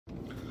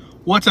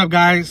What's up,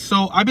 guys?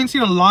 So I've been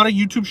seeing a lot of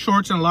YouTube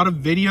shorts and a lot of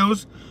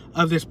videos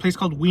of this place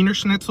called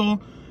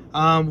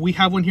Wienerschnitzel. We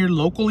have one here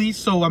locally,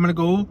 so I'm gonna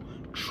go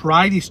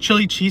try these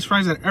chili cheese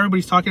fries that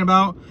everybody's talking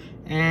about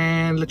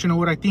and let you know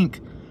what I think.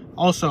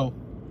 Also,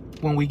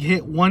 when we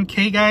hit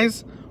 1K,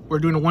 guys, we're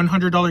doing a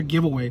 $100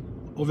 giveaway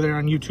over there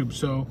on YouTube,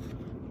 so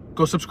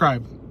go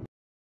subscribe.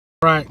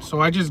 All right,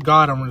 so I just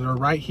got them. They're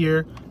right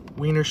here.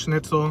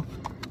 Wienerschnitzel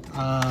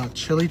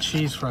chili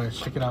cheese fries.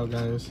 Check it out,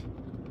 guys.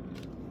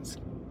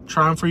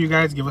 Try them for you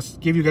guys.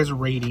 Give you guys a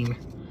rating.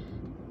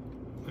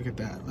 Look at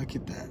that. Look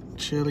at that.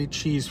 Chili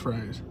cheese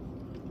fries.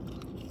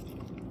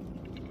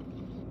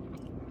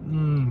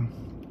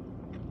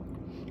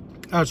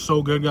 That's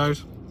so good,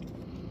 guys.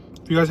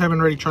 If you guys haven't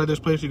already tried this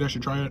place, you guys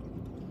should try it.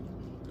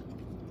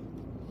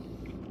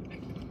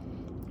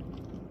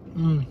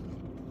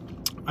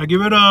 I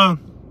give it a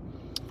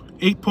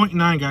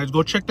 8.9, guys.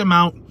 Go check them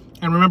out.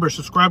 And remember,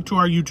 subscribe to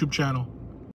our YouTube channel.